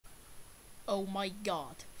Oh my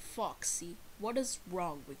god, Foxy, what is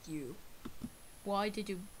wrong with you? Why did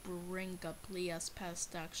you bring up Leah's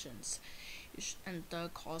past actions and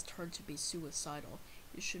caused her to be suicidal?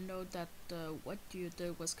 You should know that what you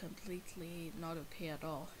did was completely not okay at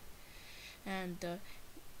all. And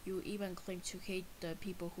you even claim to hate the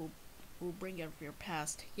people who bring up your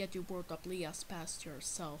past, yet you brought up Leah's past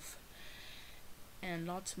yourself. And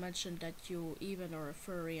not to mention that you even are a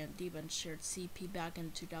furry and even shared CP back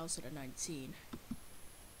in 2019.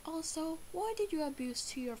 Also, why did you abuse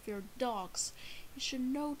two of your dogs? You should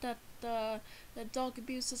know that dog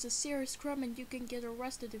abuse is a serious crime and you can get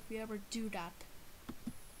arrested if you ever do that.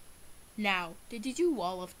 Now, did you do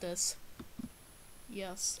all of this?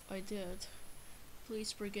 Yes, I did.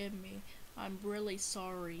 Please forgive me. I'm really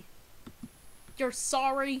sorry. You're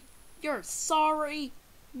sorry? You're sorry?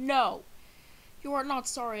 No, you are not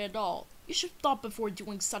sorry at all. You should stop before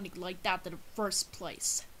doing something like that in the first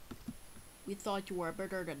place. We thought you were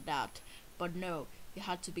better than that, but no, you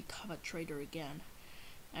had to become a traitor again.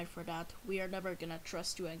 And for that, we are never gonna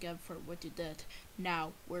trust you again for what you did.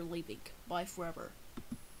 Now, we're leaving. Bye forever.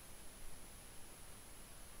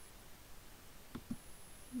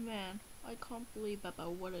 Man, I can't believe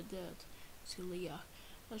about what I did to Leah.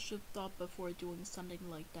 I should have thought before doing something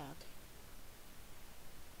like that.